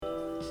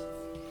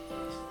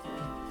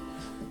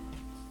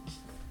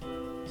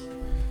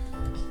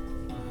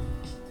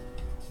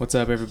What's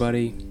up,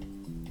 everybody?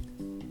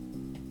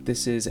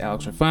 This is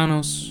Alex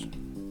Rafanos.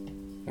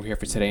 We're here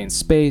for Today in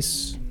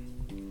Space.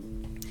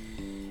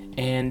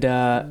 And,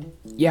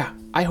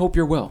 I hope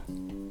you're well.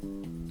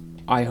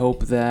 I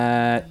hope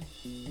that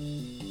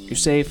you're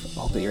safe.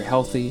 I hope that you're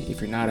healthy. If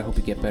you're not, I hope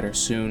you get better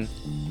soon.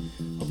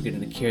 Hope you're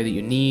getting the care that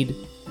you need.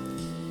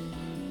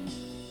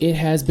 It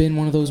has been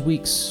one of those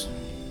weeks.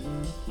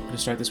 I'm going to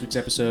start this week's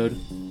episode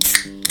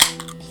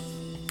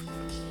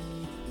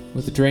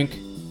with a drink.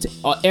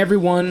 To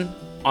everyone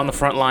on the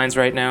front lines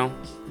right now,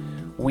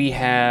 we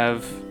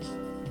have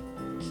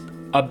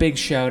a big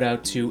shout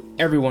out to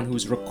everyone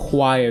who's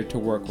required to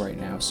work right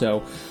now.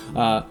 So,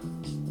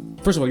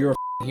 first of all, you're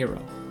a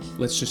hero.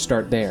 Let's just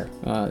start there.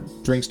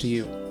 Drinks to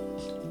you.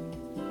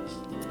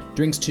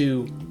 Drinks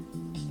to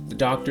the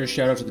doctors.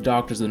 Shout out to the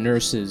doctors, the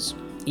nurses,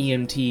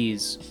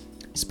 EMTs,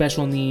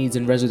 special needs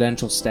and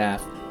residential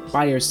staff,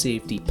 fire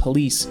safety,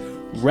 police,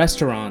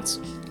 restaurants,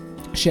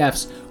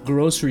 chefs,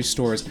 grocery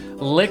stores,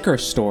 liquor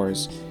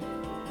stores,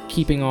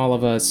 keeping all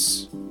of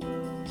us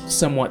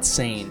somewhat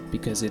sane,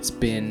 because it's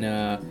been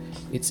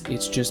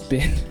it's just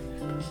been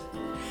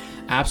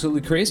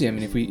absolutely crazy. I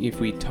mean, if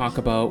we talk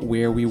about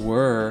where we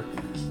were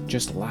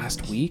just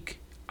last week,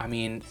 I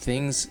mean,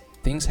 things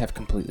have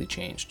completely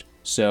changed.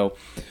 So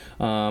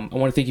I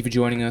want to thank you for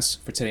joining us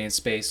for Today in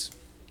Space.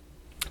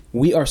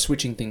 We are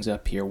switching things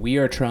up here. We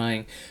are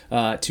trying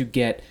to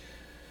get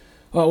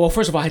well,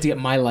 first of all, I had to get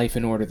my life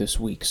in order this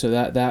week. So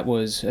that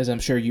was, as I'm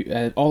sure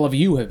you, all of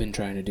you have been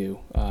trying to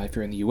do. If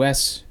you're in the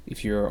U.S.,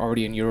 if you're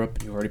already in Europe,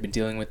 you've already been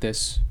dealing with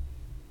this,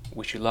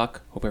 wish you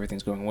luck. Hope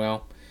everything's going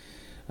well.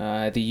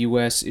 The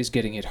U.S. is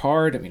getting hit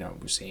hard. I mean,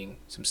 we're seeing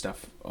some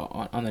stuff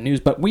on the news.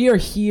 But we are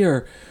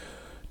here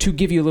to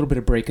give you a little bit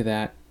of break of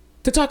that,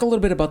 to talk a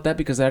little bit about that,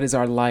 because that is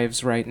our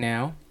lives right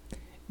now.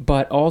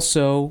 But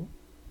also,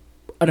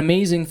 an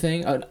amazing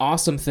thing, an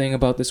awesome thing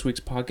about this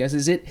week's podcast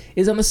is it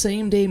is on the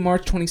same day,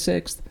 March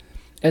 26th,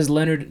 as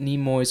Leonard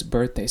Nimoy's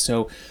birthday.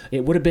 So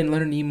it would have been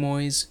Leonard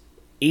Nimoy's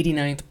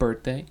 89th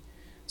birthday.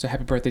 So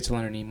happy birthday to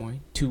Leonard Nimoy,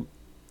 to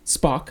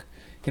Spock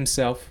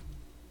himself.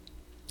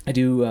 I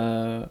do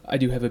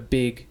have a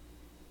big,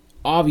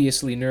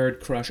 obviously, nerd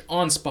crush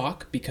on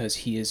Spock, because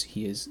he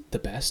is the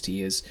best.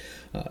 He is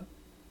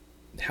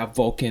half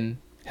Vulcan,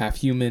 half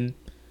human,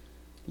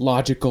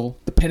 logical,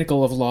 the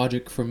pinnacle of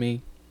logic for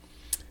me.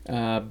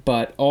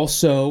 But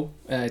also,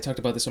 I talked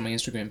about this on my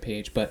Instagram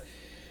page, but,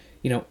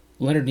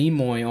 Leonard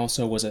Nimoy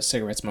also was a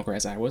cigarette smoker,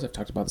 as I was. I've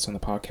talked about this on the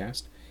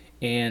podcast.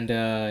 And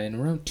in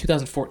around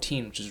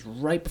 2014, which is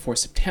right before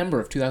September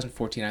of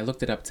 2014, I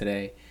looked it up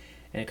today,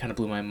 and it kind of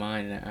blew my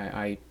mind. And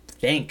I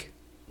thank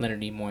Leonard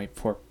Nimoy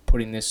for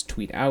putting this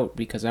tweet out,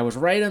 because I was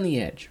right on the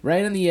edge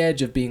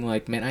of being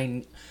like,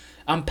 man,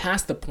 I'm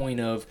past the point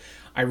of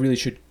I really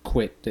should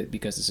quit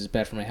because this is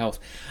bad for my health.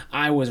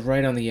 I was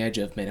right on the edge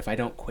of, man, if I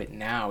don't quit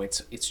now,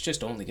 it's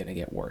just only going to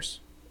get worse.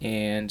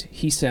 And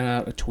he sent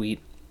out a tweet.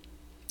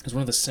 It was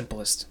one of the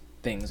simplest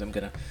things. I'm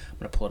gonna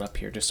pull it up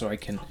here just so I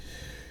can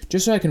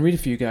read it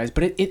for you guys.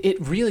 But it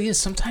really is.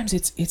 Sometimes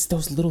it's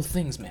those little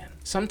things, man.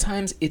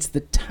 Sometimes it's the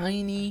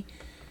tiny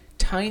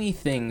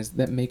things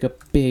that make a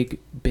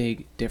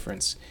big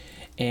difference.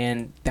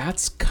 And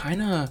that's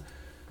kind of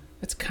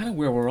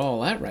where we're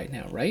all at right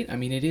now, right? I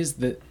mean, it is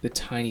the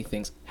tiny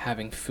things: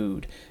 having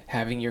food,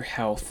 having your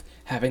health,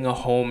 having a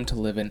home to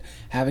live in,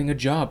 having a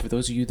job. For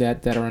those of you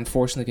that are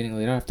unfortunately getting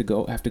laid off,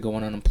 have to go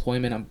on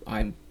unemployment,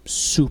 I'm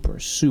super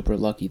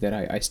lucky that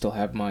I still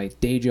have my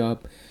day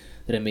job,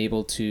 that I'm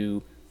able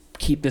to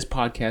keep this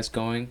podcast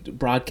going,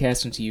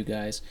 broadcasting to you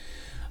guys.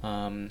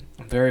 I'm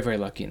very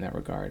lucky in that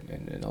regard,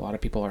 and a lot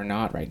of people are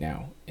not right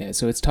now. And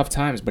so it's tough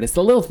times, but it's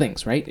the little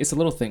things, right? It's the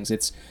little things.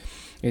 It's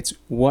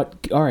what,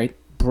 all right,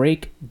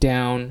 break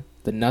down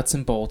the nuts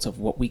and bolts of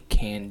what we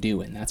can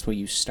do, and that's where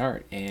you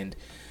start. And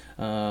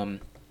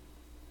going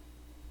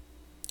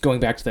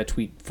back to that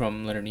tweet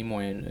from Leonard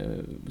Nimoy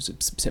in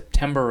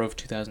September of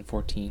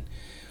 2014,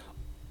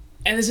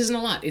 and this isn't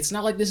a lot. It's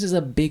not like this is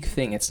a big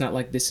thing. It's not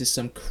like this is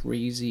some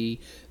crazy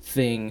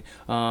thing,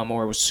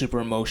 or it was super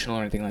emotional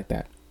or anything like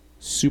that.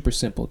 Super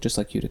simple, just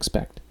like you'd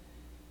expect.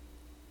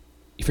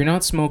 If you're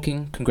not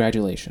smoking,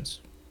 congratulations.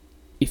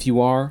 If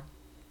you are,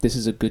 this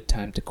is a good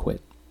time to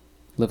quit.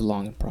 Live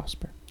long and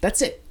prosper.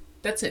 That's it.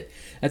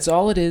 That's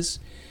all it is.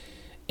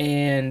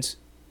 And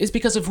it's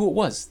because of who it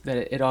was that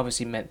it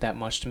obviously meant that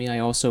much to me. I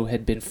also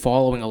had been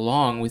following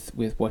along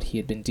with what he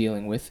had been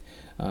dealing with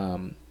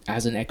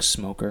as an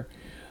ex-smoker.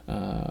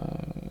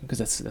 Because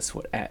that's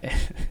what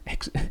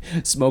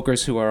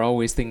smokers who are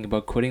always thinking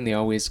about quitting, they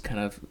always kind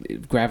of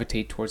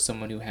gravitate towards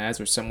someone who has,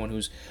 or someone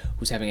who's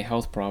having a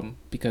health problem,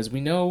 because we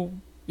know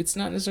it's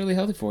not necessarily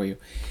healthy for you.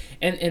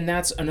 And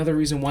that's another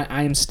reason why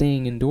I am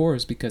staying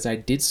indoors, because I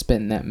did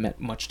spend that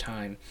much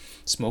time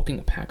smoking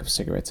a pack of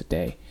cigarettes a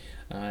day.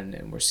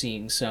 And we're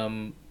seeing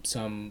some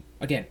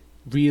again,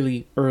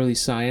 really early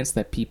science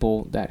that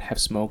people that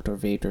have smoked or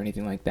vaped or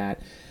anything like that,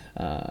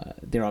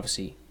 they're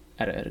obviously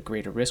at a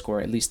greater risk, or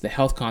at least the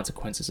health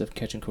consequences of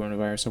catching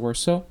coronavirus are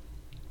worse. So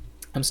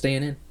I'm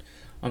staying in.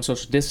 I'm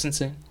social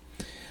distancing.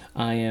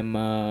 I am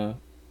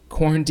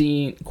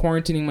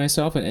quarantining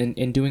myself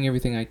and doing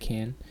everything I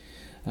can.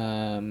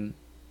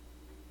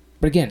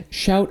 But again,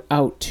 shout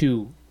out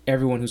to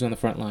everyone who's on the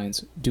front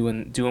lines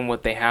doing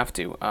what they have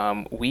to.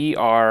 We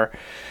are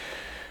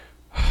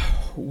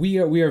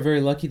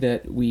very lucky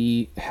that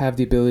we have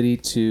the ability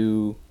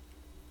to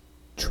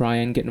try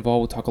and get involved.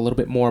 We'll talk a little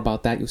bit more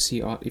about that. You'll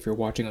see if you're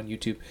watching on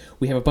YouTube.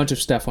 We have a bunch of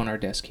stuff on our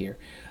desk here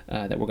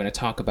that we're going to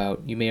talk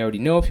about. You may already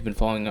know if you've been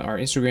following our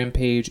Instagram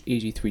page,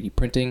 AG3D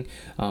Printing.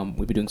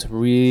 We've been doing some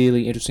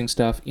really interesting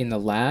stuff in the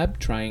lab,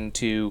 trying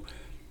to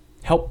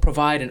help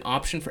provide an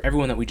option for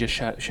everyone that we just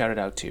shouted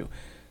out to.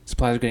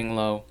 Supplies are getting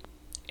low,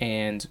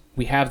 and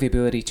we have the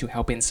ability to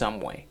help in some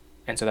way.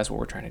 And so that's what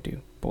we're trying to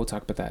do. But we'll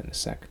talk about that in a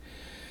sec.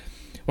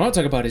 What I'll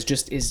talk about is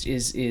just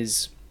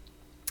is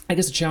I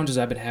guess the challenges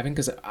I've been having,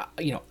 because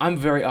I'm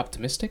very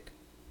optimistic.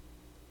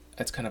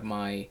 That's kind of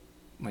my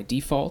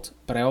default,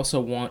 but I also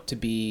want to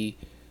be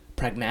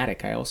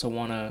pragmatic. I also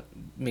want to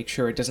make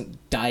sure it doesn't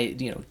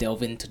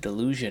delve into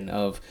delusion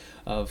of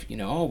oh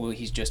well,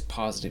 he's just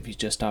positive, he's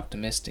just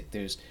optimistic.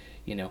 There's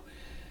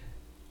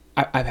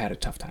I've had a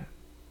tough time.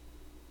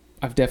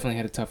 I've definitely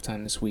had a tough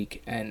time this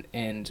week,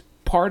 and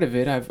part of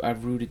it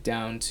I've rooted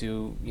down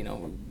to,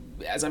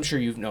 as I'm sure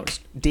you've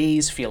noticed,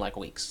 days feel like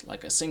weeks.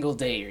 Like a single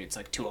day, it's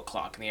like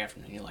 2:00 in the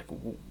afternoon. You're like,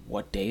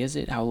 what day is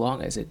it? How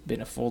long? Has it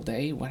been a full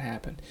day? What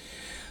happened?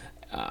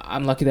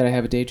 I'm lucky that I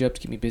have a day job to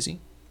keep me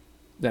busy,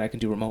 that I can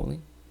do remotely,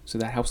 so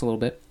that helps a little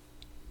bit.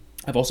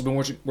 I've also been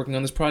working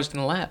on this project in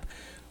the lab,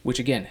 which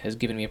again has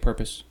given me a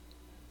purpose,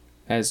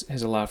 has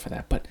allowed for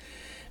that. But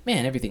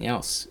man, everything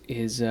else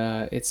is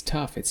it's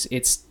tough.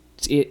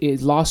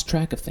 It lost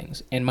track of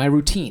things, and my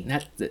routine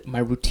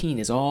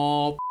is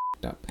all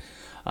up.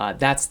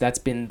 That's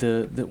been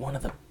the one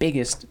of the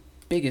biggest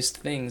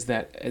things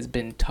that has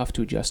been tough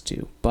to adjust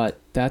to. But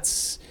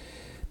that's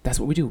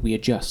what we do. We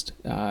adjust.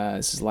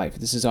 This is life.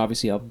 This is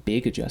obviously a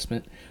big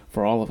adjustment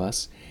for all of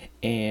us,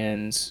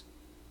 and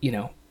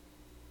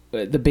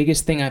the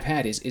biggest thing I've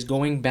had is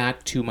going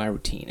back to my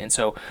routine. And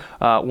so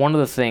one of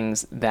the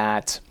things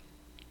that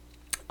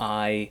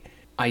I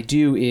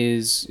do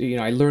is,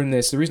 I learned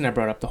this. The reason I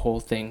brought up the whole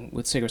thing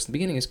with cigarettes in the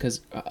beginning is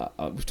because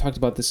we've talked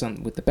about this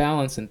with the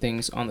balance and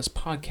things on this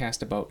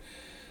podcast about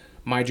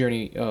my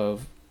journey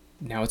of,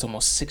 now it's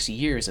almost 6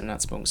 years of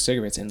not smoking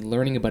cigarettes and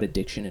learning about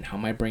addiction and how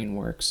my brain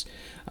works.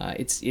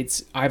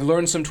 I've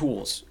learned some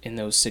tools in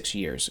those 6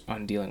 years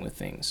on dealing with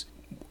things.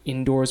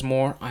 Indoors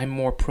more, I'm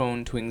more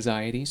prone to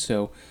anxiety,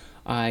 so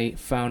I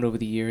found over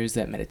the years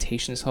that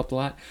meditation has helped a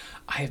lot.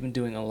 I have been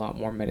doing a lot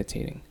more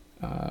meditating.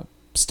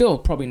 Still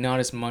probably not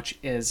as much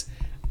as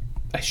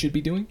I should be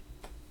doing,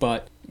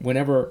 but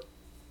whenever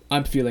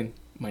I'm feeling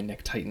my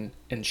neck tighten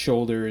and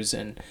shoulders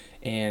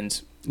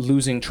and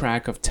losing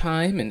track of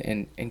time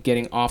and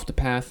getting off the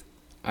path,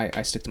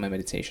 I stick to my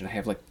meditation. I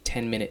have like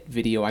 10-minute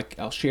video.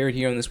 I'll share it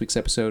here on this week's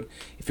episode.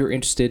 If you're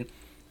interested,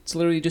 it's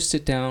literally just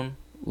sit down,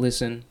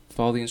 listen,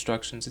 follow the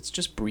instructions. It's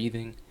just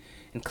breathing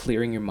and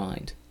clearing your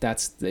mind.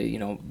 That's the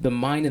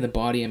mind and the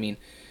body. I mean,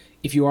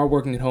 if you are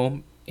working at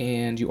home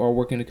and you are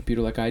working on a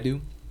computer like I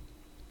do,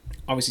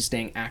 obviously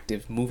staying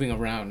active, moving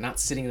around, not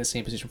sitting in the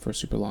same position for a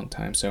super long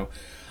time. So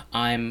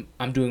I'm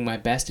doing my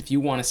best. If you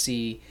want to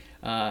see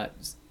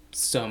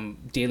some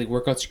daily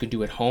workouts you can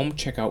do at home,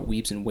 check out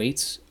Weebs and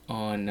Weights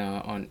on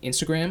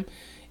Instagram,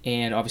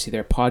 and obviously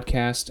their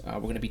podcast.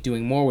 We're going to be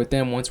doing more with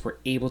them once we're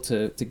able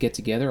to get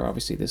together.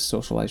 Obviously this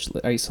social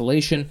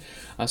isolation,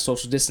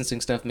 social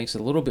distancing stuff makes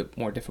it a little bit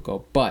more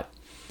difficult, but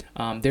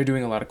they're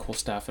doing a lot of cool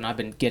stuff, and I've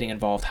been getting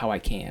involved how I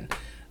can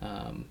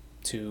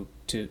to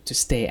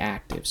stay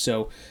active.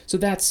 So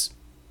that's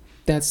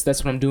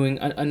what I'm doing.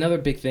 Another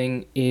big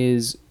thing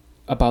is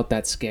about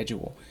that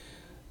schedule.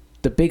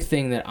 The big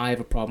thing that I have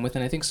a problem with,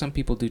 and I think some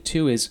people do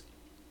too, is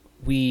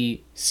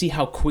we see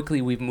how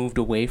quickly we've moved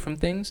away from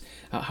things,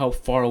 how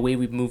far away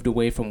we've moved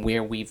away from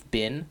where we've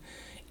been,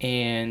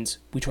 and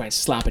we try and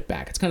slap it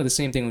back. It's kind of the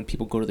same thing when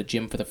people go to the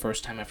gym for the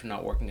first time after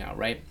not working out,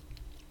 right?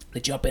 They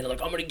jump in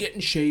like, I'm going to get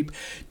in shape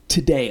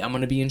today. I'm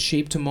going to be in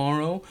shape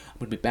tomorrow. I'm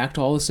going to be back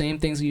to all the same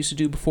things I used to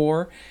do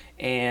before.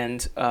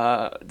 And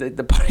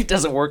the body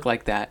doesn't work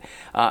like that,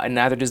 and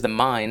neither does the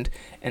mind.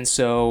 And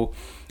so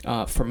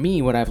for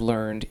me, what I've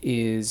learned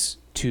is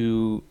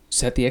to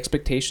set the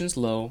expectations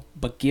low,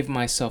 but give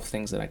myself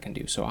things that I can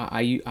do. So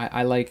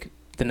I like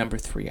the number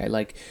 3. I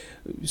like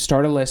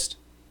start a list,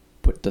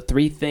 put the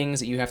 3 things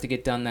that you have to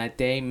get done that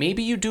day.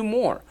 Maybe you do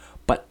more,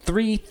 but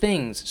 3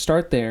 things.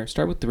 Start there.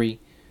 Start with 3.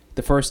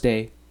 The first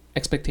day,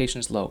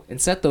 expectations low, and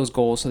set those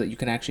goals so that you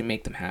can actually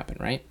make them happen,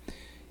 right?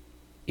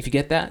 If you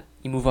get that,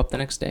 you move up the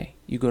next day.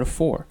 You go to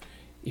 4.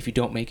 If you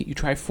don't make it, you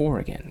try 4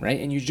 again, right?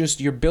 And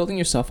you're building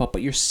yourself up,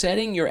 but you're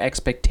setting your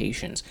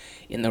expectations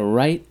in the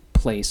right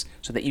place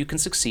so that you can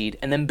succeed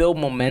and then build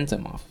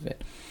momentum off of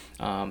it.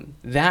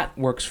 That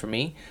works for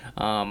me.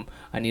 I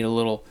need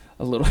I'm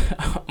a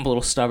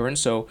little stubborn,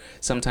 so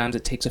sometimes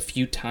it takes a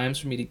few times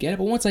for me to get it,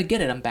 but once I get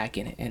it, I'm back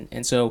in it.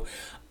 And so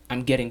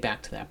I'm getting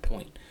back to that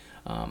point.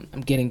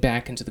 I'm getting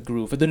back into the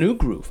groove, or the new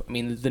groove. I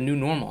mean, the new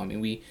normal. I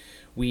mean,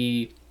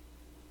 we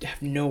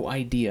have no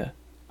idea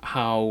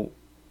how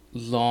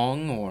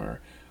long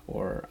or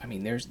I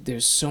mean,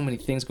 there's so many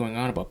things going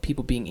on about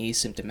people being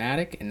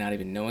asymptomatic and not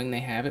even knowing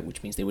they have it,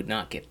 which means they would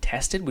not get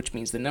tested, which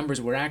means the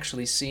numbers we're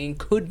actually seeing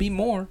could be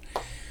more.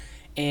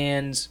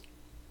 And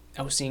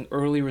I was seeing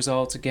early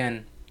results.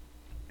 Again,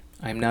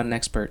 I'm not an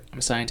expert. I'm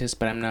a scientist,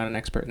 but I'm not an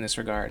expert in this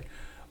regard.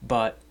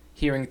 But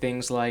hearing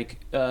things like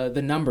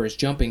the numbers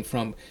jumping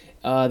from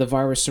the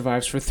virus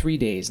survives for 3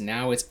 days.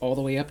 Now it's all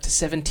the way up to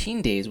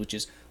 17 days, which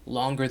is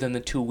longer than the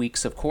 2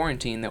 weeks of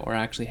quarantine that we're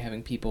actually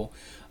having people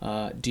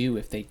do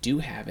if they do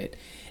have it.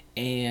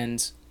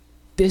 And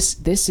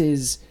this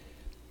is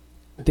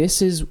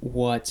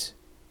what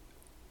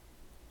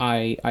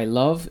I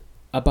love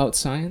about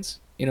science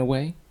in a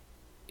way,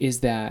 is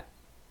that,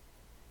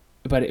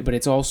 but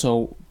it's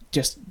also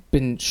just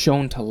been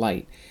shown to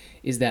light,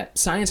 is that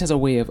science has a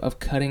way of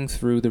cutting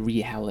through the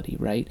reality,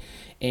 right?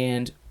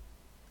 And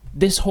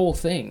this whole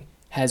thing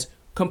has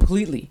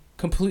completely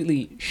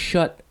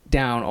shut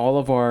down all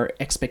of our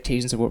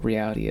expectations of what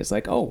reality is.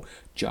 Like, oh,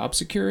 job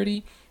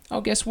security? Oh,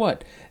 guess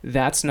what?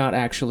 That's not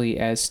actually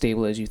as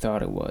stable as you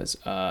thought it was.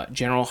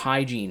 General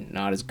hygiene,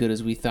 not as good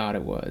as we thought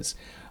it was.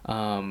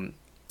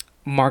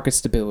 Market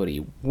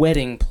stability,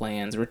 wedding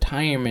plans,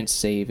 retirement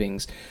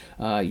savings,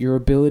 your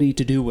ability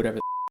to do whatever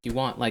you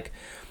want. Like,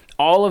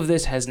 all of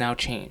this has now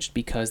changed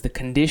because the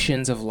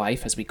conditions of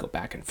life as we go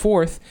back and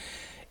forth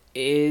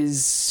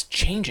is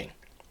changing.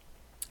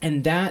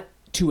 And that,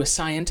 to a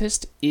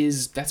scientist,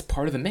 that's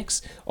part of the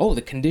mix. Oh,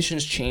 the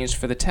conditions changed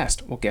for the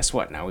test. Well, guess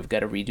what? Now we've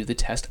got to redo the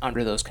test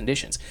under those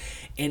conditions.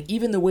 And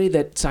even the way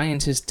that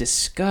scientists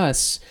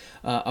discuss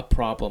a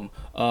problem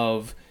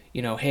of,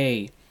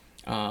 hey,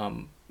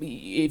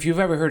 if you've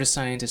ever heard a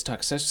scientist talk,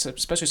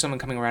 especially someone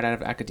coming right out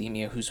of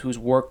academia who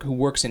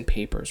works in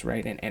papers,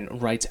 right,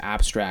 and writes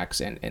abstracts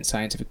and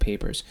scientific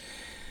papers,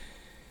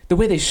 the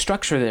way they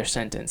structure their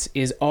sentence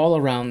is all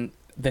around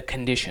the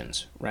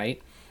conditions,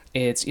 right?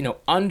 It's,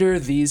 under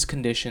these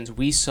conditions,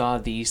 we saw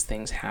these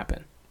things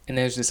happen. And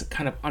there's this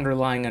kind of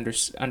underlying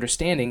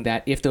understanding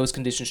that if those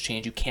conditions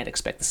change, you can't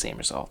expect the same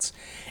results.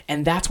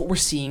 And that's what we're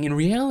seeing in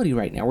reality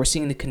right now. We're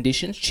seeing the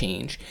conditions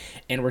change,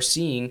 and we're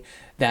seeing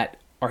that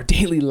our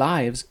daily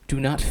lives do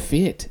not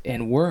fit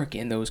and work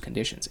in those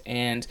conditions.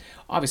 And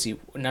obviously,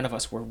 none of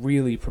us were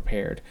really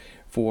prepared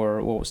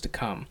for what was to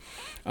come.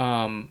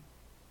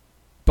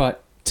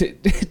 But to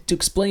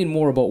explain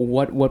more about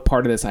what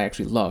part of this I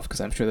actually love, because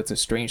I'm sure that's a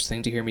strange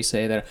thing to hear me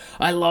say, that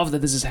I love that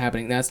this is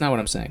happening. That's not what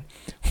I'm saying.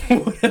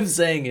 What I'm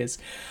saying is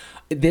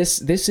this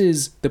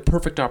is the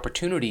perfect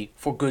opportunity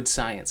for good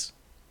science,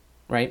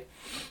 right?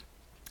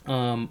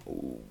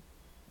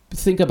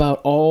 Think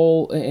about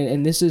all,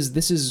 and this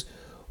is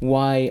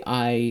why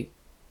I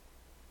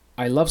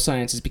love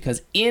science, is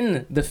because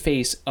in the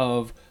face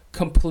of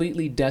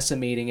completely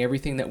decimating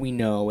everything that we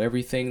know,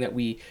 everything that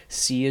we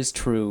see as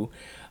true,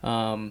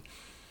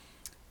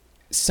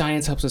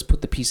 science helps us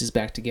put the pieces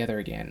back together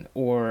again,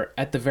 or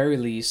at the very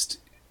least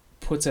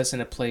puts us in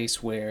a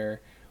place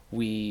where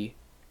we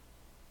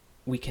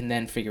can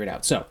then figure it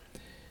out. So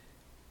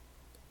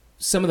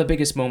some of the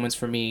biggest moments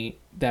for me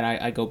that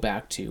I go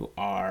back to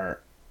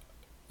are,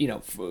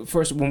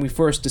 first, when we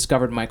first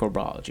discovered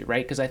microbiology,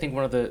 right? Because I think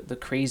one of the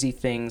crazy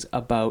things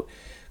about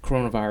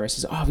coronavirus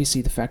is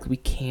obviously the fact that we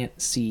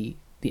can't see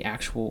the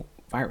actual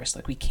virus.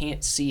 Like, we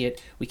can't see it.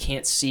 We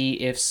can't see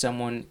if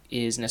someone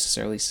is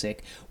necessarily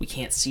sick. We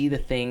can't see the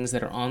things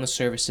that are on the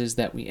surfaces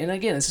that and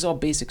again, this is all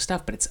basic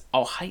stuff, but it's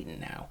all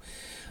heightened now.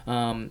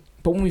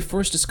 But when we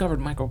first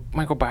discovered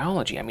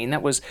microbiology, I mean,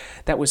 that was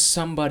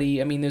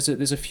somebody. I mean, there's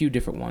a few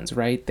different ones,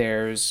 right?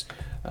 There's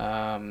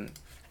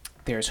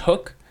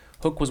Hooke.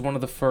 Hooke was one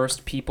of the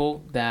first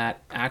people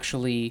that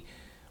actually,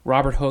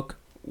 Robert Hooke,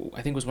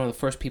 I think, was one of the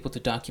first people to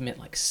document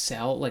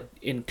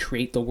and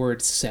create the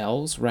word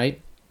cells, right?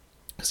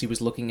 Because he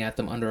was looking at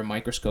them under a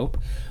microscope.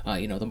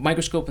 The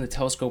microscope and the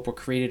telescope were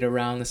created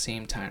around the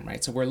same time,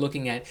 right? So we're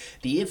looking at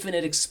the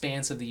infinite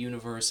expanse of the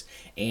universe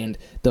and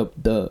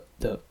the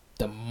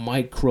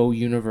micro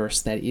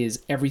universe that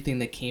is everything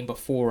that came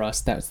before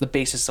us. That's the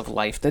basis of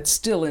life that's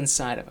still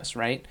inside of us,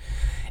 right?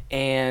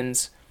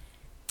 And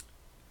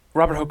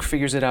Robert Hooke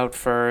figures it out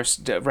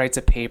first, writes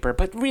a paper,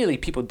 but really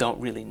people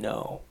don't really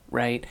know,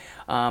 right?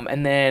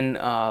 And then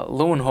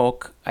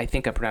Leeuwenhoek, I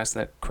think I pronounced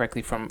that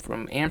correctly,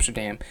 from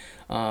Amsterdam,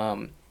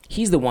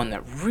 he's the one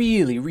that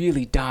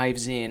really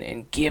dives in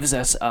and gives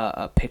us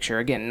a picture.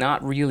 Again,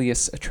 not really a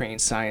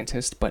trained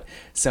scientist, but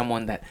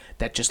someone that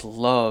just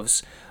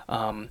loves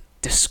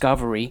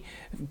discovery,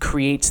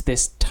 creates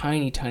this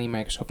tiny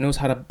microscope, knows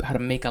how to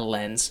make a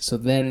lens. So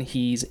then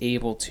he's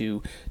able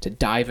to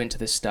dive into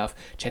this stuff,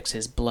 checks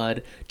his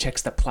blood,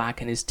 checks the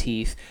plaque in his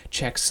teeth,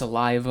 checks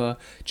saliva,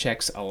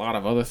 checks a lot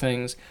of other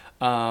things.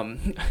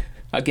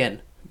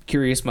 Again,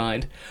 curious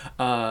mind.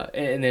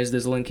 And there's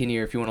a link in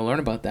here if you want to learn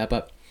about that.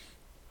 But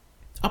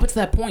up until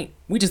that point,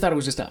 we just thought it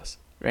was just us,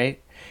 right?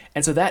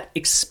 And so that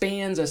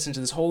expands us into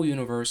this whole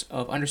universe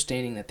of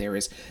understanding that there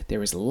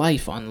is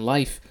life on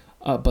life,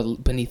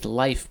 but beneath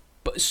life,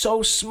 but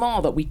so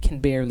small that we can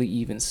barely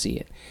even see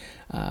it.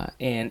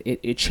 And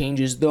it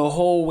changes the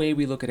whole way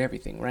we look at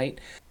everything,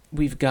 right?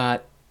 We've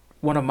got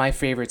one of my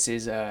favorites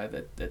is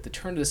the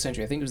turn of the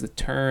century. I think it was the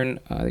turn.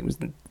 I think it was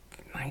the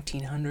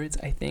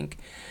 1900s. I think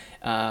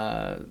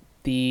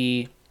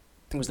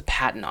it was the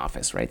Patent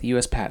Office, right? The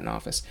U.S. Patent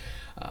Office.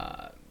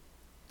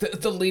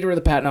 The leader of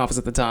the Patent Office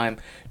at the time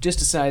just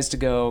decides to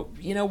go,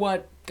 you know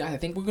what, God, I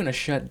think we're going to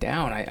shut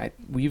down.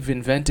 We've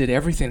invented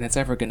everything that's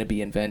ever going to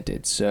be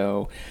invented,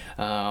 so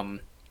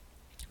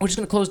we're just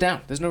going to close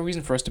down. There's no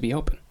reason for us to be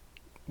open.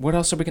 What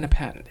else are we going to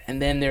patent?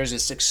 And then there's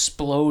this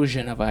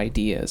explosion of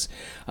ideas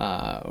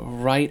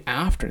right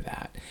after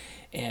that.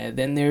 And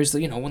then there's,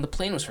 when the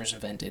plane was first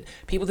invented,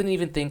 people didn't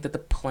even think that the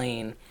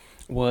plane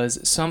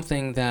was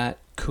something that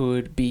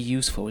could be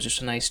useful. It was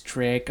just a nice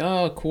trick.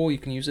 Oh, cool, you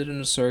can use it in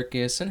a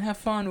circus and have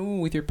fun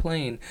with your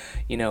plane.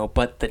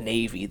 But the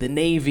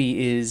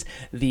Navy is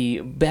the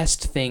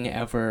best thing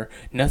ever.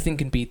 Nothing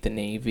can beat the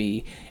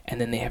Navy.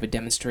 And then they have a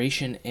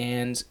demonstration,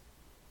 and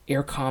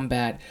air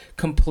combat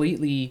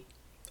completely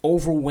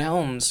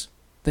overwhelms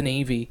the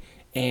Navy,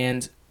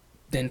 and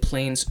then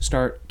planes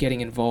start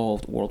getting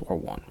involved. World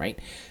War I, right?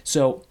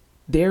 So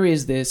there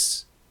is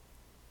this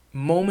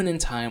moment in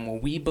time where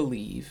we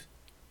believe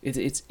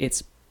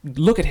it's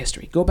look at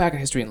history. Go back in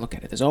history and look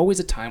at it. There's always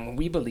a time when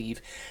we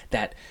believe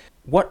that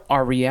what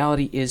our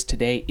reality is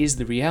today is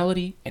the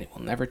reality, and it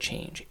will never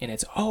change. And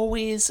it's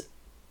always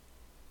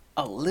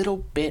a little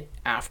bit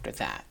after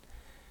that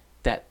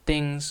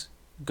things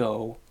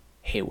go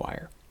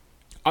haywire.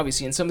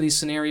 Obviously, in some of these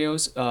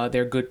scenarios,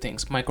 they're good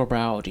things.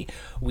 Microbiology,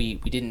 we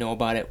didn't know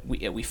about it.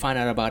 We find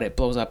out about it,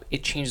 blows up.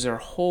 It changes our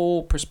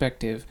whole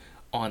perspective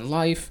on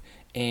life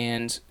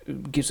and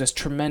gives us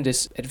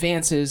tremendous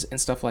advances and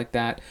stuff like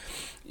that.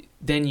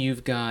 Then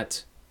you've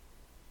got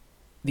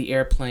the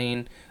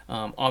airplane,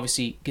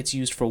 obviously gets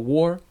used for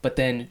war, but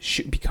then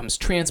becomes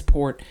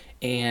transport,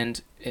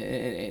 and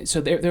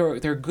so there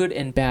are good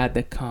and bad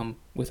that come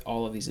with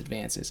all of these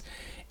advances.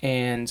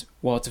 And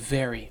while it's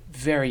very,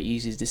 very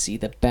easy to see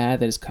the bad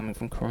that is coming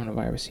from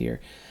coronavirus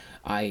here,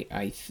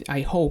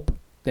 I hope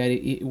that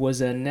it was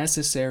a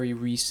necessary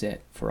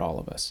reset for all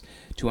of us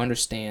to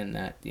understand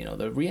that,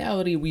 the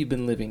reality we've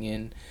been living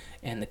in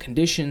and the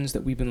conditions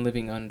that we've been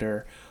living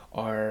under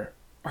are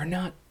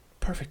not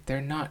perfect.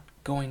 They're not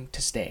going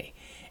to stay.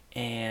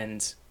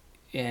 And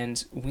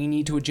we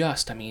need to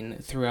adjust. I mean,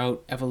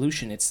 throughout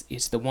evolution,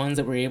 it's the ones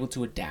that were able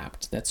to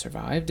adapt that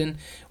survived, and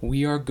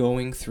we are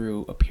going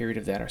through a period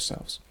of that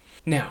ourselves.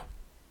 Now,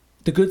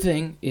 the good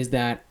thing is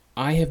that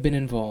I have been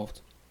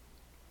involved,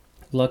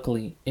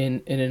 luckily,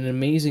 in an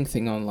amazing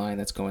thing online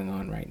that's going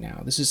on right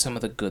now. This is some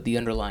of the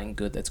underlying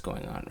good that's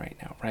going on right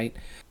now, right?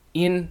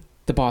 In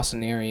the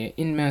Boston area,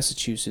 in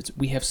Massachusetts,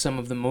 we have some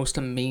of the most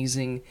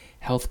amazing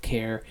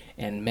healthcare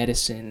and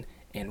medicine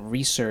and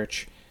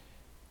research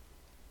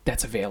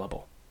that's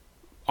available,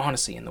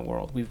 honestly, in the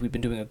world. We've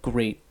been doing a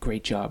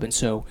great job. And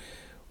so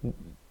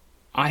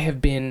I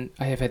have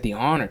had the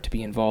honor to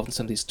be involved in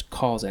some of these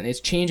calls, and it's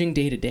changing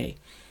day to day.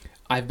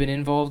 I've been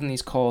involved in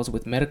these calls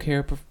with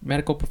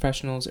medical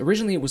professionals.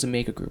 Originally, it was a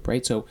mega group,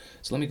 right? So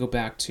let me go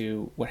back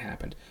to what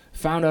happened.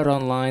 Found out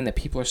online that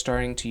people are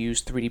starting to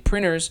use 3D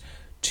printers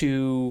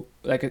to,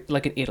 like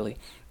in Italy.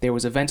 There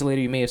was a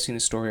ventilator, you may have seen the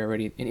story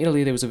already. In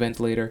Italy, there was a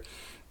ventilator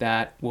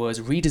that was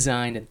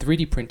redesigned and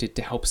 3D printed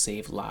to help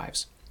save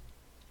lives.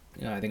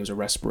 I think it was a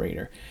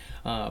respirator.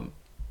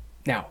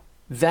 Now,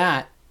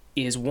 that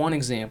is one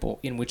example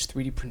in which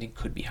 3D printing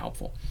could be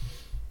helpful.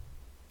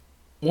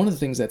 One of the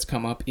things that's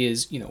come up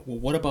is,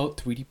 what about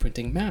 3D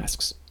printing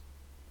masks?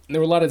 And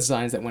there were a lot of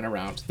designs that went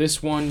around.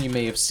 This one you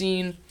may have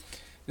seen.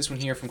 This one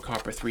here from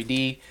Copper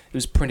 3D. It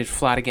was printed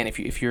flat. Again,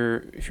 if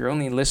you're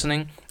only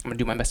listening, I'm gonna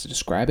do my best to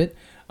describe it.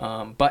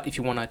 But if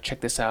you want to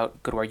check this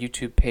out, go to our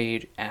YouTube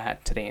page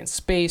at Today in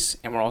Space,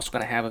 and we're also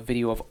going to have a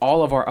video of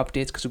all of our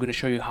updates because we're going to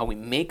show you how we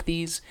make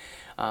these,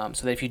 so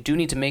that if you do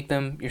need to make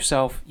them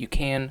yourself, you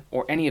can,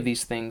 or any of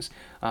these things,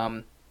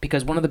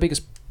 because one of the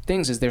biggest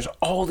things is there's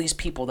all these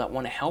people that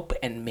want to help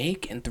and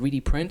make and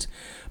 3D print,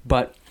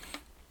 but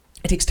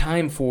it takes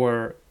time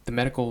for the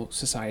medical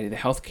society, the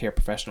healthcare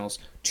professionals,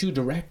 to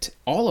direct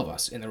all of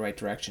us in the right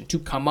direction, to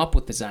come up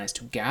with designs,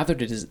 to gather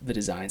the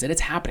designs. And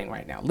it's happening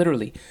right now.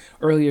 Literally,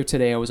 earlier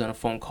today, I was on a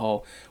phone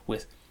call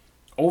with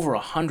over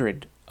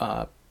 100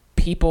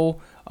 people,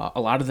 a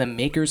lot of them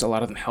makers, a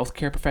lot of them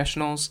healthcare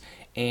professionals,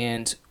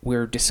 and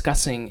we're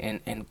discussing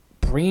and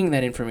bringing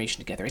that information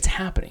together. It's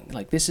happening.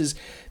 Like this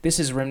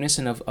is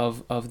reminiscent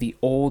of the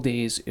old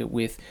days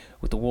with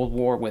the World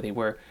War,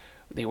 where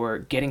they were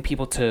getting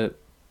people to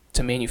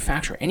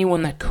manufacture.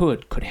 Anyone that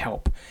could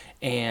help.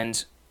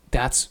 And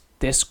that's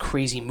this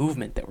crazy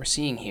movement that we're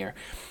seeing here.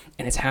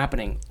 And it's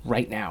happening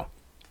right now.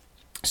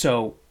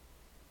 So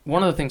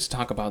one of the things to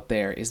talk about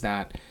there is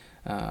that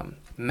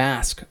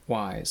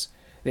mask-wise,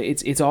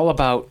 it's all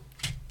about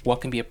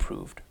what can be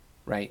approved,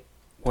 right?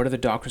 What are the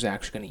doctors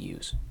actually going to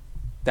use?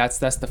 That's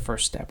the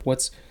first step.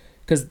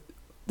 Because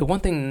the one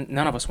thing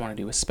none of us want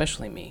to do,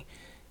 especially me,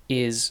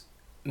 is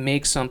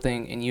make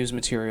something and use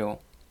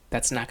material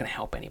that's not going to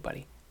help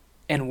anybody.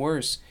 And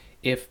worse,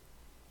 if,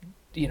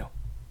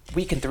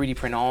 we can 3D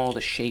print all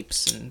the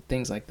shapes and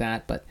things like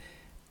that, but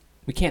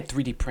we can't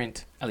 3D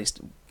print, at least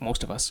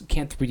most of us,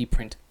 can't 3D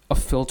print a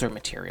filter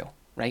material,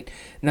 right?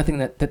 Nothing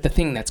that the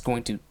thing that's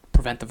going to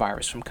prevent the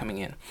virus from coming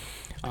in.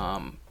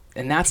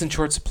 And that's in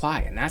short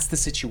supply, and that's the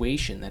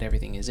situation that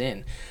everything is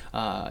in.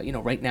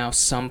 Right now,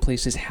 some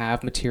places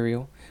have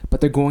material, but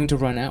they're going to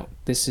run out.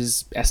 This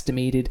is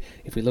estimated.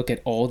 If we look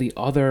at all the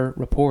other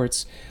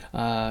reports,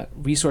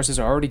 resources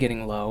are already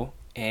getting low,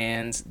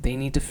 and they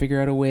need to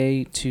figure out a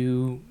way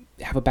to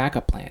have a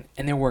backup plan,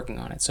 and they're working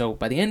on it. So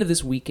by the end of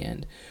this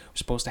weekend, we're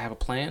supposed to have a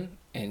plan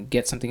and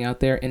get something out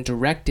there and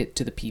direct it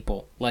to the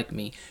people like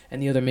me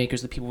and the other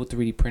makers, the people with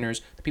 3D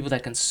printers, the people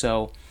that can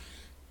sew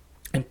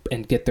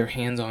and get their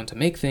hands on to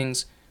make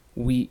things.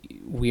 We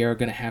are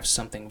going to have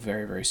something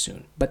very, very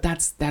soon. But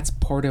that's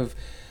part of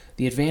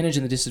the advantage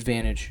and the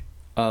disadvantage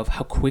of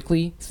how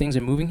quickly things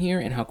are moving here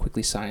and how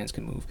quickly science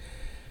can move.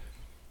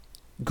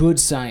 Good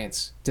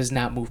science does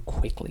not move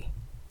quickly,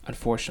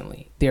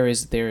 unfortunately. There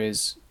is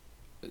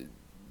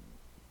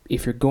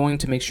if you're going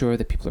to make sure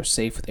that people are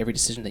safe with every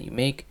decision that you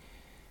make,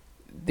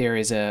 there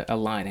is a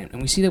line.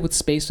 And we see that with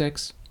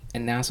SpaceX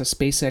and NASA.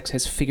 SpaceX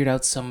has figured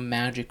out some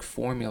magic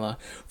formula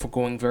for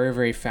going very,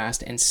 very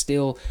fast and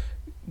still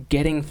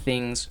getting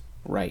things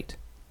right.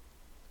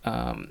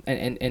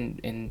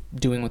 And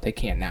doing what they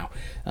can. Now,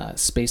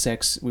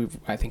 SpaceX,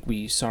 I think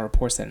we saw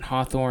reports that in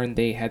Hawthorne,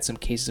 they had some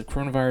cases of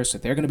coronavirus, so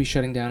they're going to be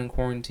shutting down and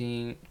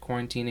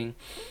quarantining.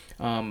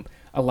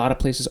 A lot of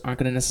places aren't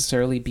going to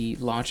necessarily be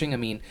launching. I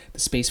mean, the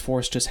Space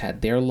Force just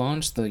had their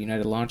launch, the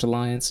United Launch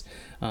Alliance.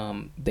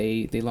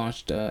 They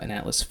launched an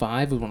Atlas V,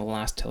 was one of the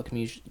last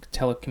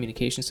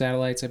telecommunication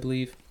satellites, I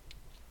believe.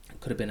 It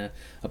could have been a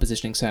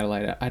positioning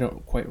satellite. I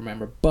don't quite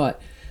remember, but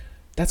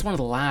that's one of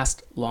the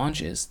last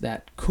launches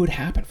that could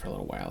happen for a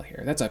little while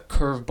here. That's a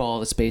curveball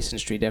the space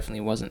industry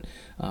definitely wasn't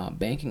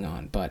banking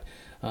on, but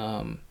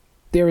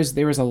there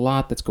is a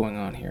lot that's going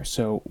on here.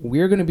 So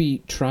we're going to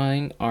be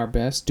trying our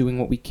best, doing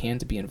what we can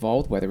to be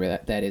involved, whether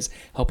that is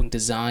helping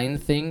design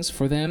things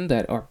for them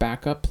that are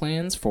backup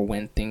plans for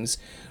when things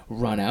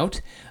run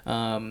out.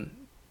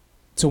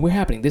 So we're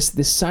happening.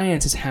 This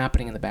science is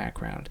happening in the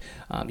background.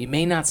 You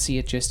may not see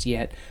it just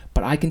yet,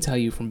 but I can tell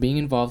you from being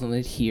involved in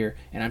it here,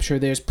 and I'm sure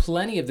there's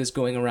plenty of this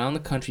going around the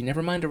country,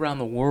 never mind around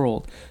the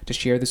world, to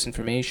share this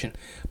information,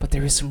 but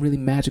there is some really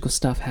magical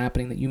stuff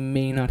happening that you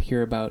may not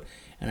hear about,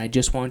 and I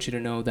just want you to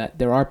know that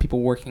there are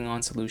people working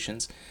on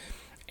solutions,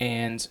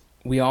 and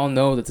we all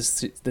know that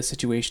the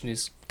situation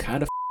is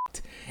kind of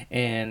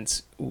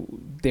and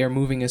they're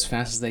moving as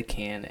fast as they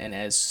can and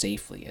as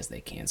safely as they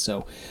can.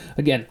 So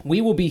again, we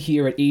will be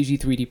here at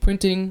AG3D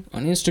Printing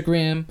on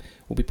Instagram.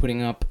 We'll be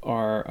putting up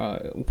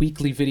our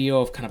weekly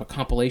video of kind of a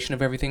compilation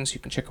of everything, so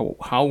you can check out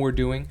how we're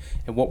doing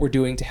and what we're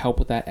doing to help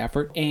with that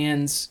effort.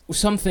 And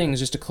some things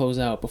just to close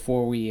out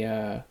before we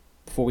go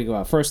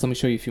out. First, let me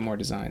show you a few more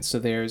designs. So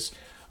there's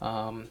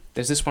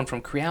this one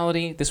from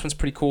Creality. This one's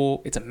pretty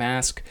cool. It's a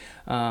mask,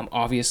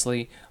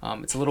 obviously.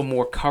 It's a little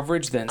more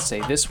coverage than,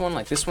 say, this one.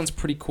 Like, this one's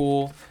pretty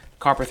cool,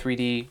 Copper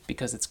 3D,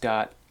 because it's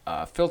got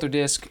a filter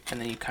disc, and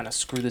then you kind of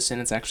screw this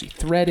in. It's actually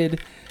threaded,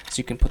 so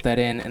you can put that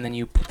in, and then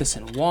you put this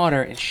in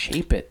water and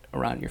shape it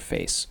around your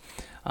face.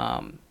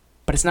 But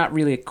it's not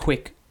really a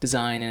quick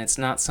design, and it's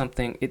not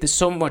something... There's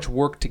so much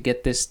work to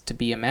get this to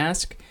be a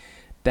mask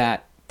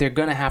that they're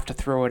going to have to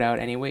throw it out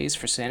anyways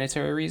for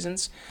sanitary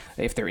reasons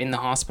if they're in the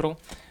hospital.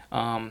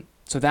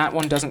 So that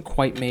one doesn't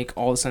quite make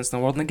all the sense in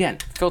the world. And again,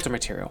 filter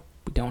material.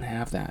 We don't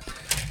have that.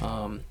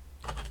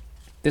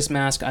 This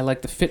mask, I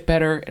like the fit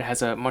better. It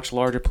has a much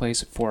larger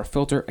place for a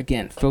filter.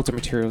 Again, filter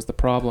material is the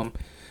problem.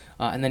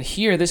 And then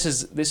here, this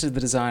is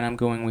the design I'm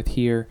going with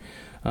here.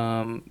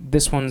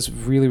 This one's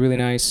really, really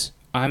nice.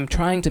 I'm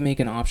trying to make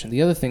an option.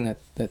 The other thing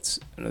that's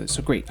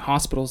so great,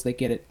 hospitals, they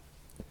get it.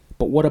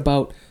 But what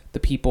about the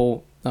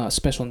people,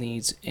 special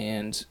needs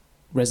and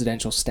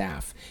residential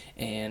staff,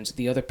 and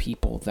the other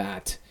people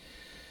that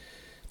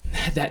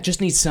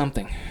just need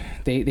something?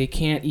 They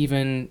can't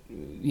even,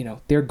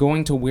 they're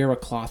going to wear a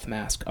cloth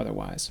mask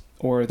otherwise,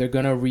 or they're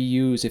going to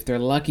reuse. If they're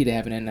lucky to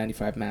have an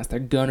N95 mask, they're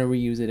going to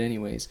reuse it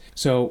anyways.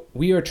 So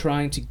we are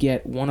trying to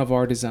get one of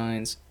our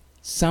designs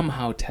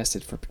somehow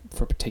tested for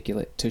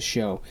particulate to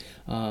show.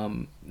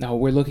 Now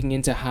we're looking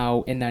into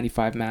how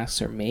N95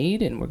 masks are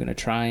made, and we're going to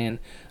try and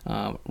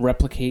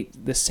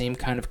replicate the same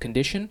kind of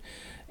condition.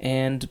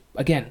 And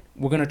again,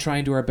 we're going to try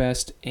and do our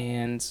best,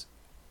 and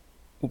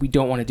what we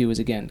don't want to do is,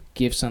 again,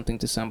 give something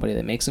to somebody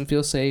that makes them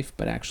feel safe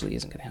but actually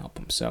isn't going to help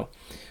them. So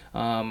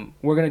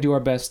we're going to do our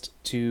best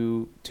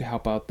to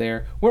help out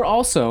there. We're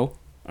also,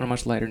 on a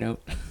much lighter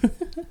note,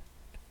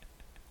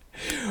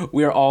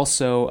 we are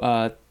also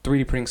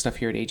 3D printing stuff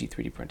here at AG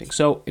 3D Printing.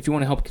 So if you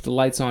want to help keep the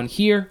lights on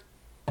here,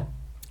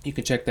 you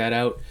can check that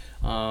out.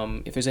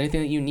 If there's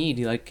anything that you need,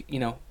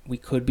 we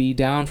could be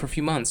down for a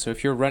few months. So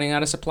if you're running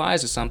out of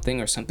supplies or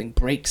something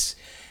breaks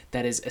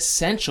that is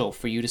essential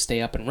for you to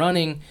stay up and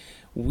running,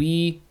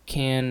 we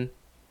can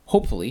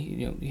hopefully,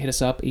 hit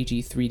us up,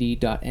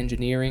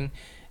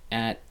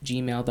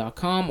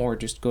 ag3d.engineering@gmail.com, or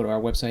just go to our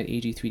website,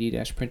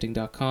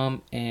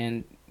 ag3d-printing.com,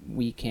 and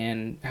we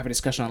can have a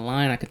discussion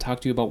online. I could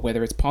talk to you about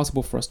whether it's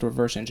possible for us to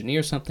reverse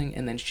engineer something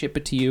and then ship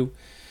it to you.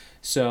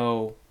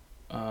 So,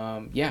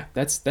 yeah,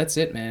 that's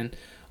it, man.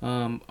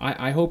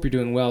 I hope you're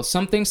doing well.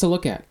 Some things to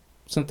look at.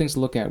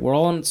 We're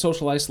all in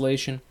social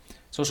isolation,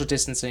 social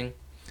distancing,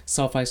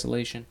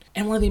 self-isolation.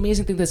 And one of the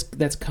amazing things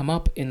that's come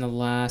up in the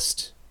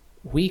last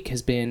week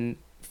has been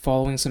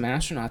following some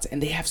astronauts,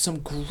 and they have some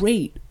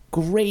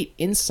great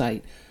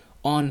insight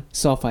on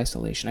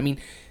self-isolation. I mean,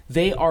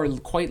 they are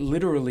quite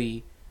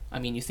literally, I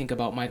mean, you think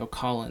about Michael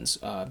Collins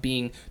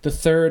being the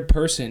third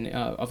person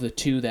of the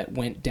two that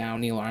went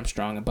down, Neil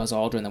Armstrong and Buzz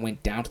Aldrin, that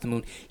went down to the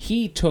moon.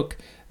 He took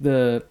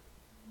the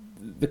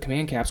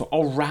command capsule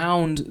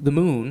around the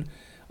moon,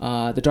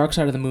 the dark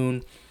side of the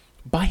moon,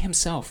 by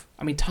himself.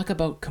 I mean, talk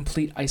about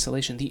complete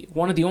isolation.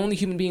 One of the only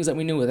human beings that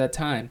we knew at that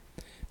time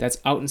that's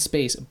out in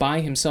space by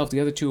himself, the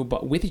other two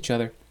with each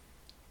other.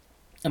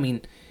 I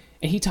mean,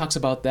 and he talks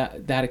about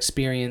that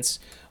experience.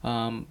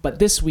 But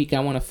this week,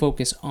 I want to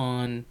focus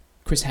on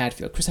Chris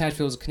Hadfield. Chris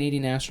Hadfield is a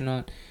Canadian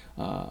astronaut.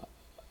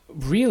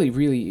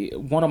 Really,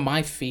 one of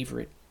my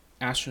favorite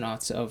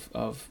astronauts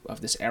of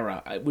this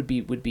era. It would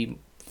be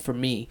for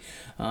me.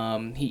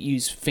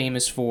 He's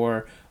famous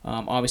for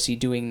obviously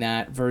doing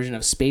that version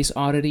of Space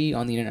Oddity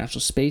on the International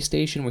Space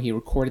Station, where he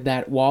recorded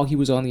that while he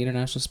was on the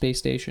International Space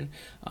Station.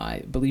 I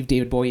believe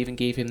David Bowie even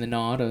gave him the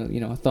nod,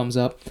 a thumbs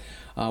up,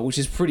 which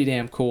is pretty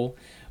damn cool.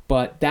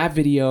 But that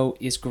video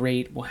is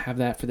great. We'll have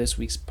that for this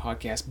week's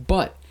podcast.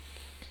 But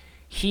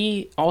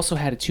he also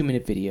had a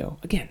 2-minute video.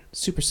 Again,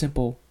 super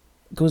simple.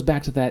 Goes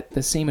back to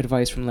the same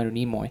advice from Leonard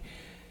Nimoy.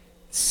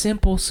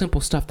 Simple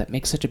stuff that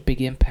makes such a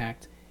big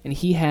impact. And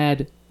he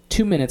had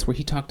 2 minutes where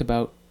he talked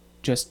about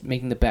just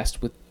making the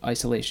best with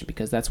isolation,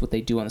 because that's what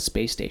they do on the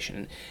space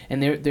station.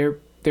 And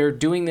they're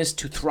doing this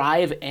to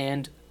thrive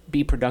and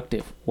be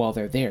productive while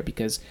they're there,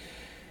 because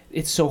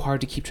it's so hard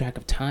to keep track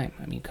of time.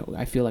 I mean,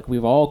 I feel like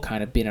we've all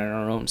kind of been in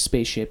our own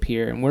spaceship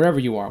here, and wherever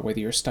you are, whether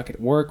you're stuck at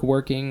work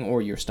working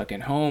or you're stuck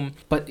at home.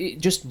 But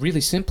just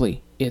really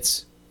simply,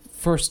 it's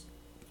first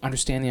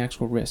understand the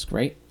actual risk,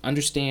 right?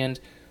 Understand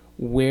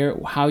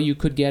how you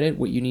could get it,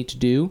 what you need to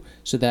do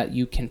so that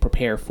you can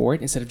prepare for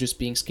it instead of just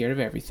being scared of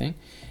everything.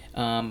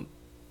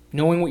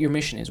 Knowing what your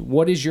mission is.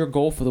 What is your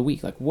goal for the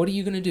week? Like, what are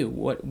you going to do?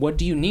 What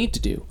do you need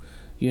to do?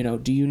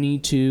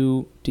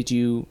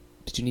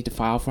 Did you need to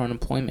file for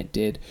unemployment?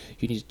 Did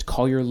you need to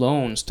call your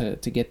loans to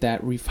get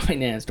that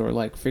refinanced, or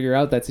like figure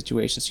out that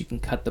situation so you can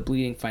cut the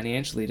bleeding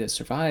financially to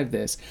survive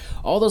this?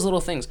 All those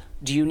little things.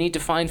 Do you need to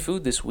find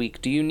food this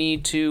week? Do you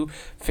need to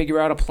figure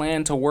out a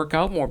plan to work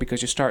out more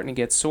because you're starting to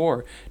get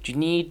sore? Do you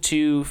need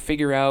to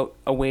figure out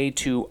a way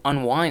to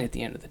unwind at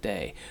the end of the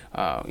day?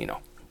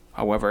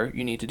 However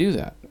you need to do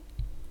that.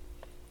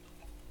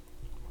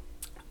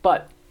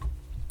 But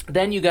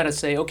then you got to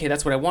say, okay,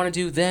 that's what I want to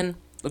do. Then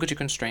look at your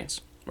constraints.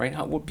 Right?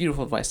 What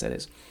beautiful advice that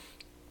is.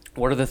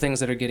 What are the things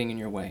that are getting in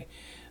your way?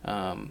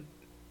 And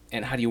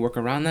how do you work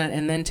around that?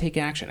 And then take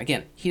action.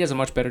 Again, he does a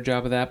much better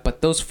job of that,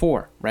 but those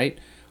 4, right?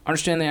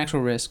 Understand the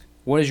actual risk.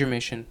 What is your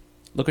mission?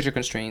 Look at your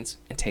constraints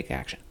and take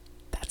action.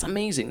 That's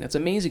amazing. That's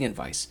amazing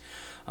advice.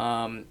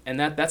 And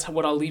that's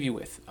what I'll leave you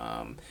with.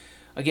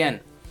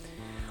 Again,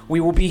 we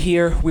will be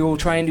here. We will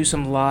try and do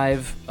some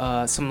live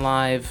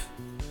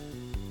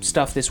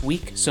stuff this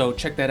week, so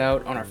check that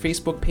out on our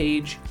Facebook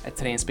page at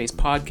Today in Space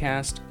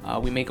Podcast.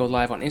 We may go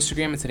live on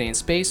Instagram at Today in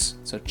Space,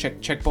 so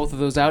check both of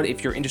those out.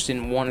 If you're interested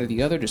in one or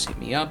the other, just hit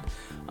me up.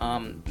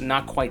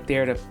 Not quite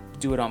there to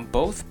do it on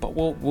both, but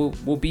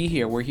we'll be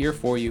here. We're here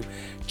for you.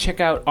 Check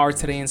out our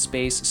Today in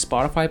Space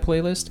Spotify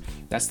playlist.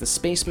 That's the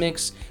Space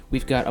Mix.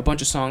 We've got a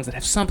bunch of songs that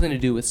have something to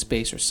do with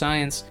space or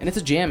science, and it's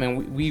a jam,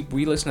 and we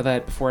listen to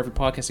that before every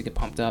podcast to get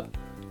pumped up.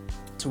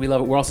 So we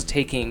love it. We're also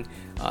taking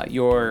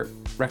your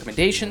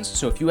recommendations.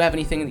 So if you have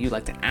anything that you'd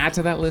like to add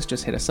to that list,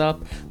 just hit us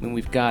up. I mean,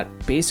 we've got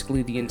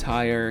basically the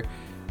entire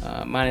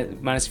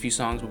minus a few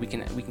songs, but we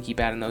can keep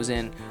adding those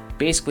in.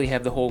 Basically,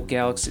 have the whole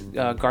Galaxy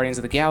Guardians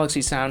of the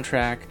Galaxy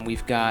soundtrack.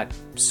 We've got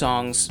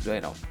songs,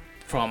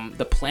 from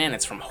the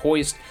planets, from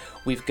Hoist.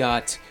 We've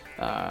got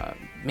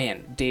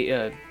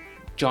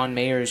John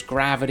Mayer's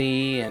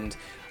Gravity, and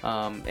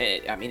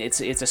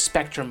it's a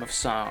spectrum of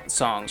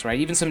songs, right?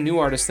 Even some new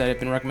artists that have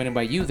been recommended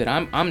by you that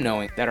I'm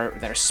knowing that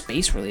are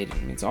space related. I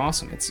mean, it's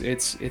awesome.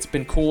 It's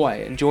been cool. I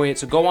enjoy it.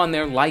 So go on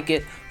there, like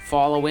it,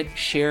 follow it,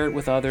 share it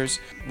with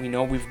others. We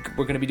know we're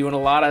going to be doing a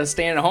lot of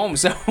staying at home,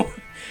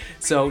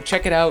 so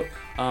check it out.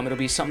 It'll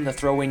be something to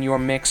throw in your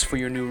mix for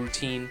your new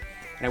routine.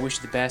 And I wish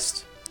you the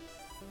best.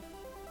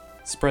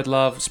 Spread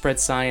love, spread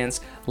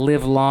science,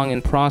 live long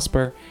and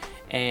prosper.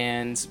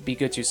 And be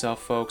good to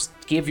yourself, folks.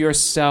 Give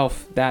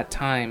yourself that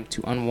time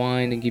to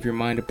unwind and give your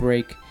mind a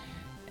break.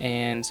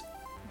 And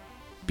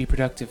be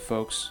productive,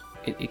 folks.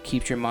 It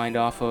keeps your mind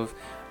off of,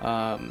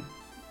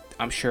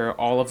 I'm sure,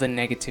 all of the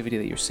negativity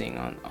that you're seeing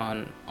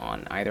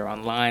on either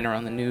online or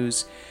on the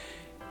news.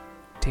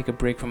 Take a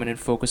break from it and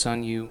focus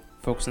on you.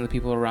 Focus on the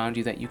people around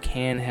you that you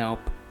can help,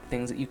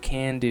 things that you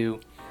can do.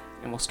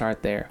 And we'll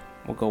start there.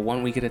 We'll go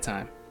 1 week at a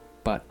time.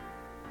 But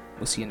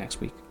we'll see you next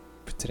week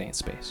for Today in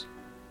Space.